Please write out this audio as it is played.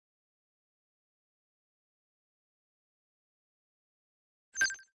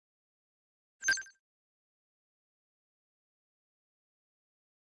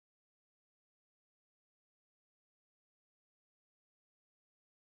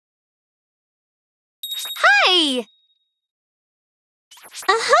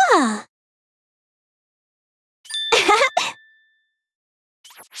Aha!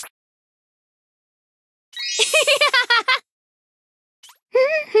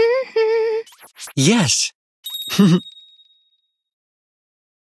 Yes.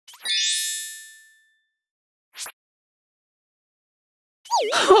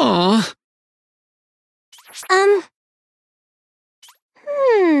 Huh.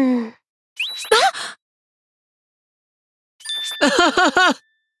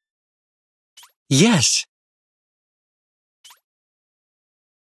 Yes.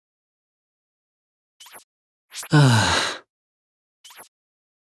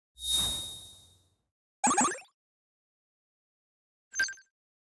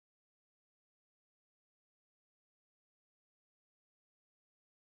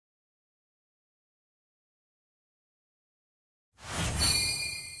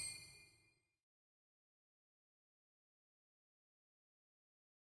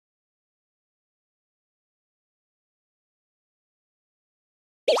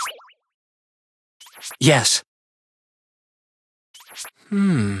 Yes.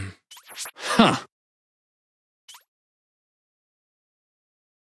 Huh.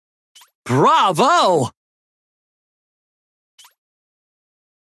 Bravo!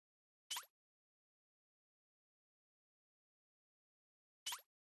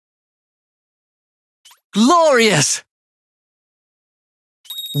 Glorious!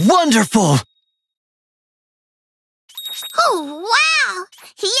 Wonderful! Oh, wow!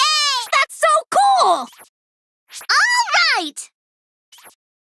 Yay! That's so cool! All right!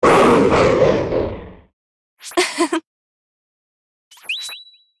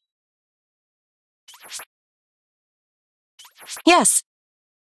 Yes.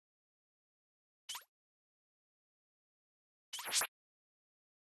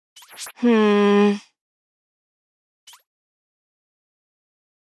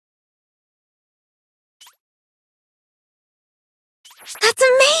 That's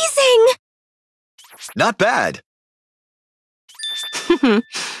amazing! Not bad.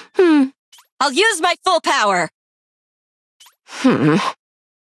 I'll use my full power.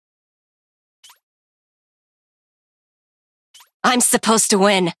 I'm supposed to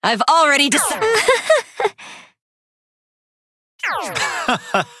win. I've already decided.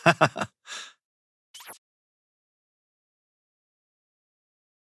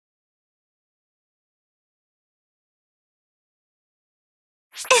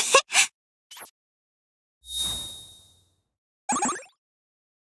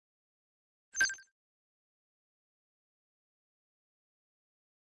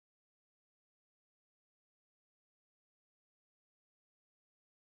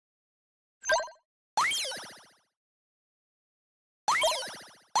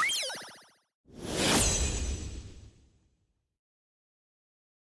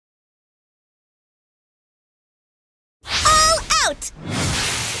 Out!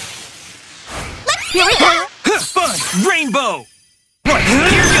 Here we go! Fun! Rainbow! Right,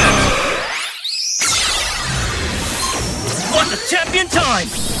 here goes! What the champion time!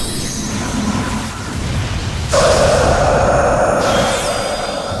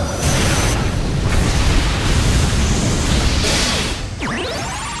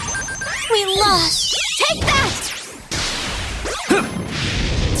 We lost! Take that!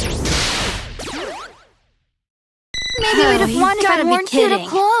 Maybe we'd have won if I weren't here to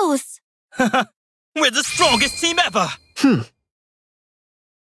close. We're the strongest team ever!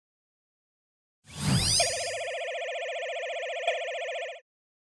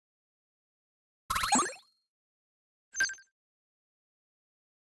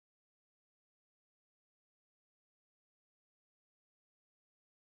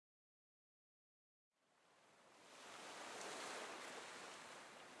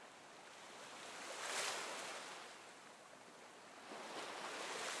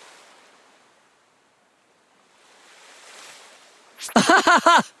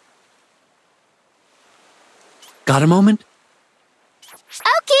 Got a moment?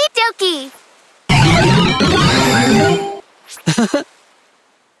 Okie dokie!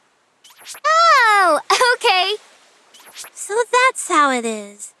 Oh, okay. So that's how it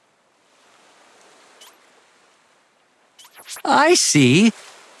is. I see.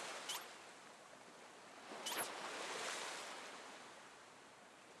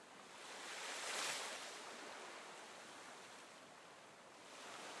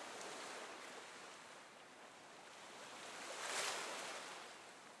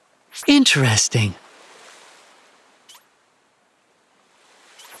 Interesting.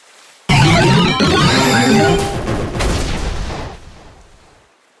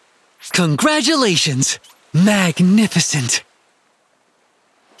 Congratulations! Magnificent!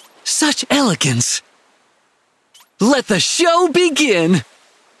 Such elegance. Let the show begin.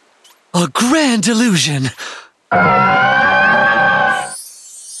 A grand illusion.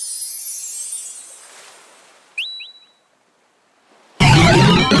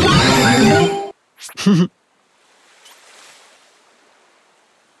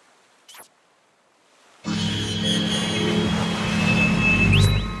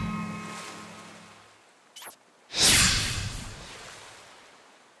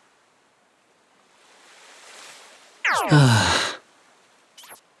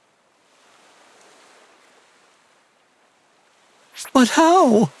 But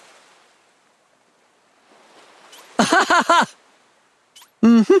how?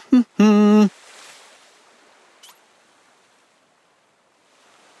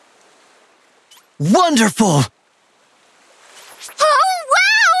 Wonderful! Oh,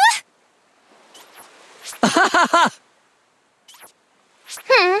 wow!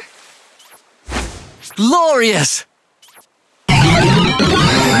 Glorious!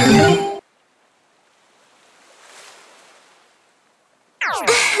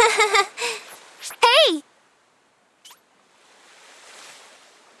 Hey!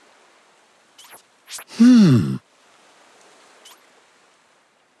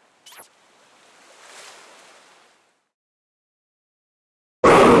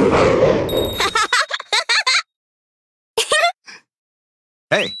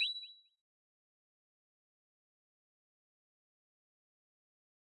 Hey.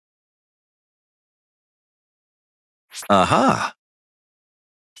 Aha.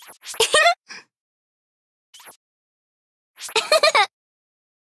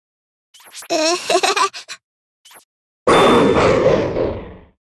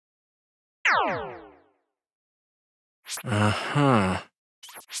 Uh-huh.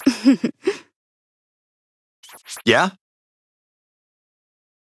 Yeah?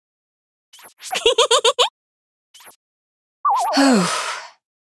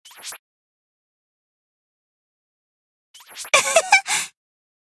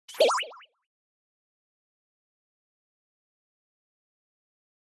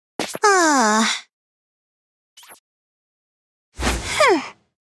 Ah.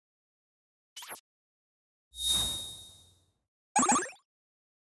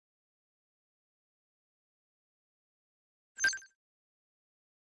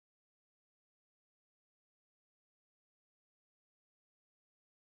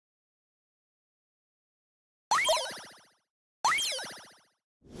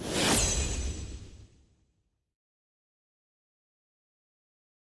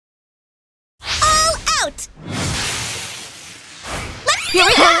 All out! Here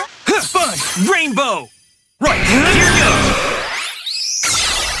we go! Fun! Rainbow! Right, here goes!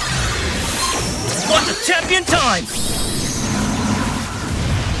 Want the champion time!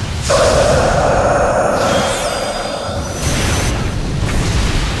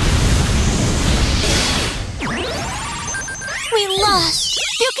 We lost!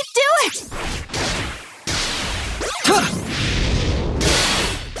 You can do it!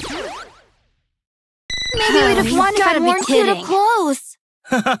 Maybe we'd have won if I'd worn cuter clothes.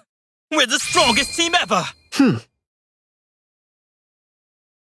 We're the strongest team ever!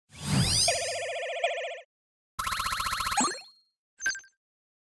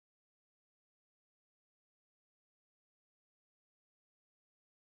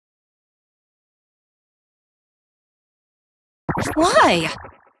 Why?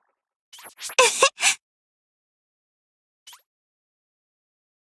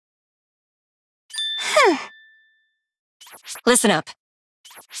 Listen up.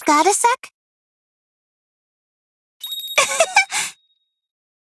 Got a sec?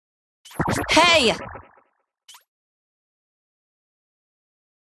 Hey!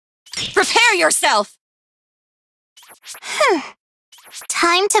 Prepare yourself!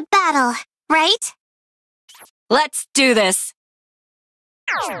 Time to battle, right? Let's do this.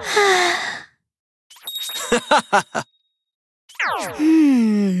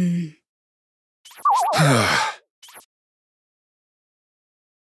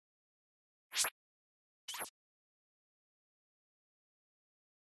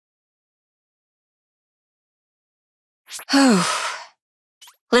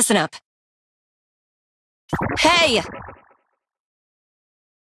 Listen up. Hey!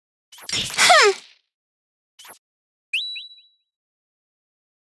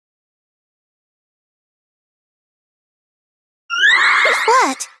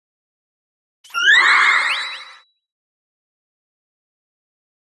 What?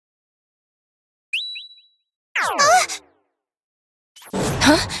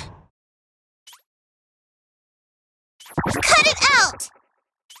 Huh? Cut it out!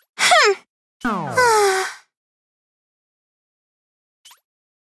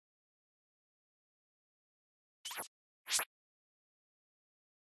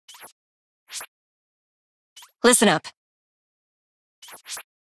 Listen up.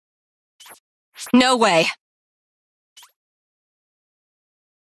 No way.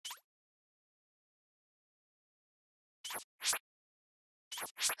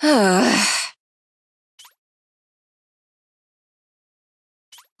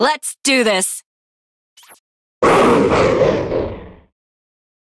 Let's do this.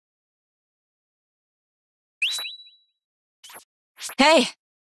 Hey!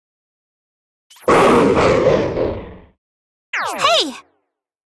 Hey!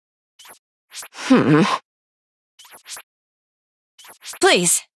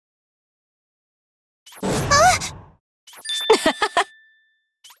 Please.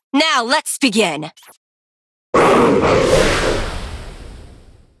 Now let's begin.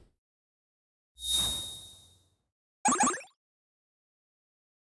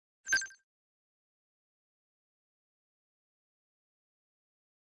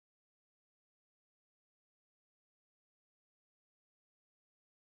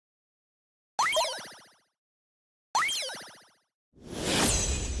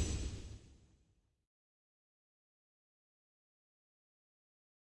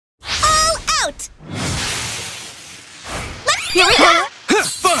 Out! Here we go!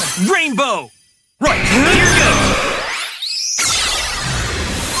 Fun! Rainbow! Right, here goes!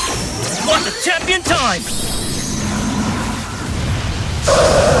 Want the champion time!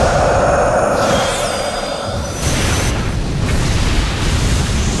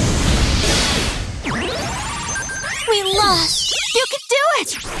 We lost! You can do it!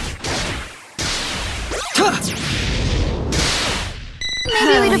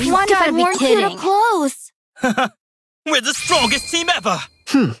 Maybe we'd have won if I weren't too close. We're the strongest team ever!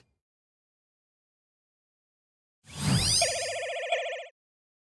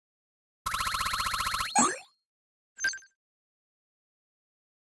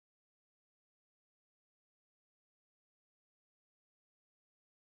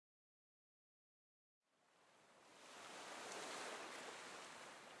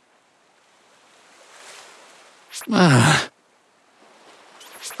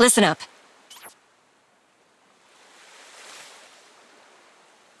 Listen up.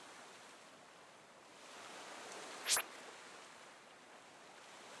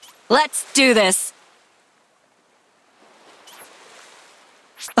 Let's do this.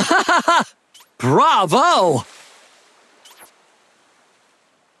 Bravo!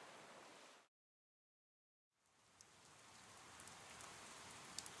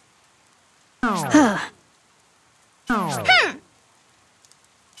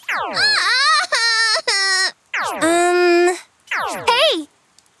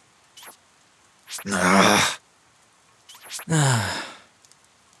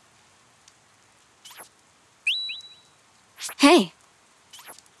 Hey!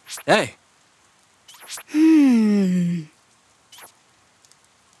 Hey. Hey.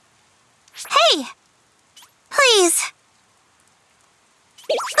 Hey! Please!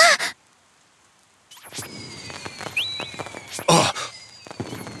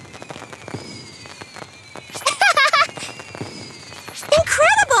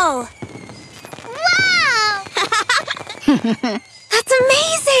 Incredible! Wow! That's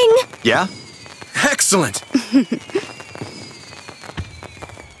amazing! Yeah? Excellent!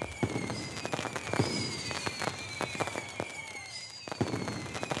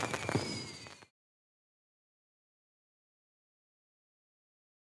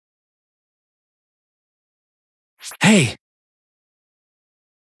 Hey.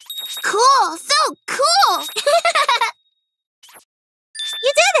 Cool! So cool!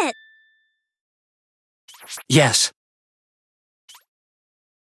 You did it! Yes.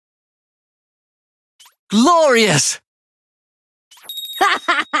 Glorious!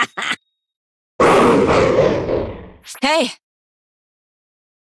 Hey.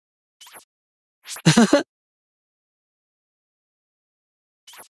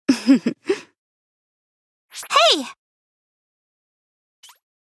 Hey!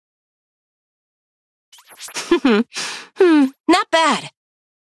 Not bad.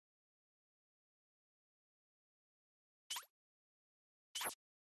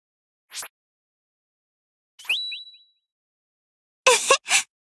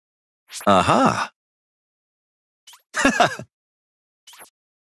 Aha!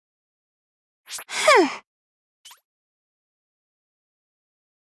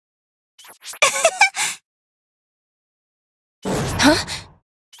 Huh?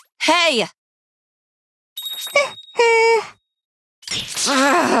 Hey!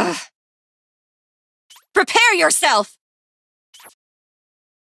 Ugh. Prepare yourself!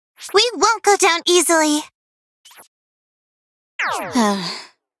 We won't go down easily.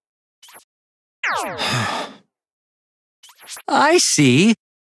 I see.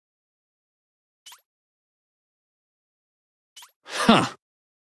 Huh.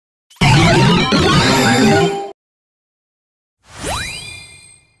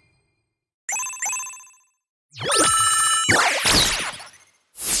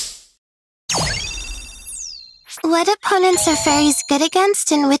 What opponents are fairies good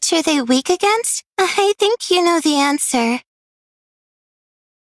against and which are they weak against? I think you know the answer.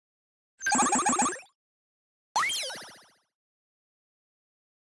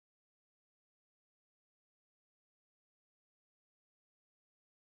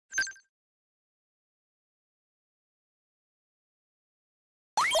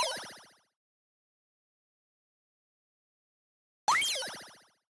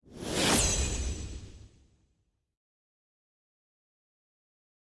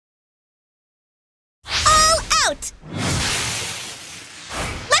 Out!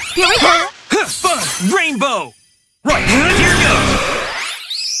 Here we go! Fun! Rainbow! Right, here goes!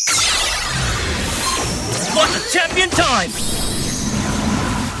 What's the champion time?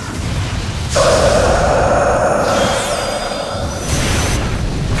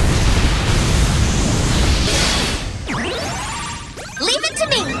 Leave it to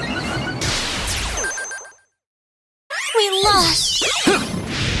me! We lost!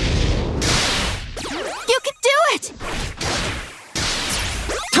 You can do it!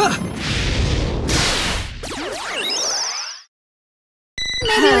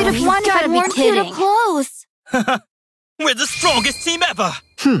 Maybe we'd have won if I'd worn cuter clothes. We're the strongest team ever!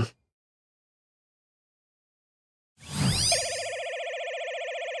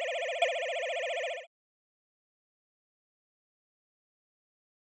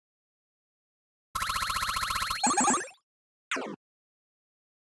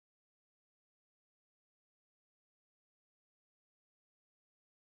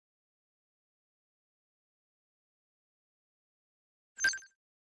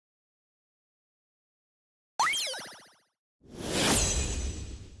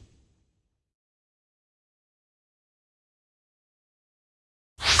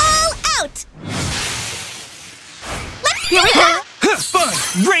 Out! Here we go! Fun!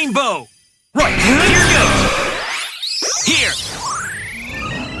 Rainbow! Right, here goes! Here!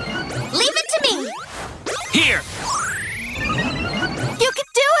 Leave it to me! Here! You can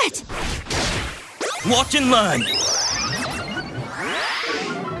do it! Watch and learn!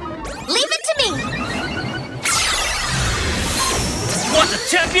 Leave it to me! What's the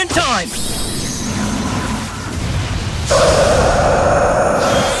champion time?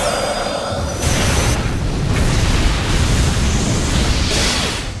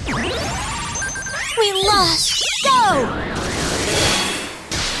 We lost! Go!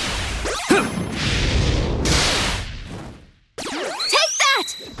 Take that!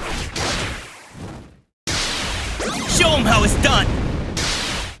 Show them how it's done!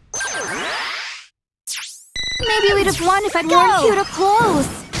 Maybe we'd have won if I'd worn cuter clothes.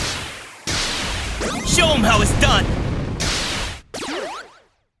 Show them how it's done!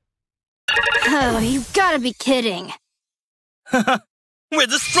 Oh, you gotta be kidding. We're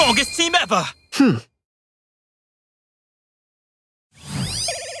the strongest team ever!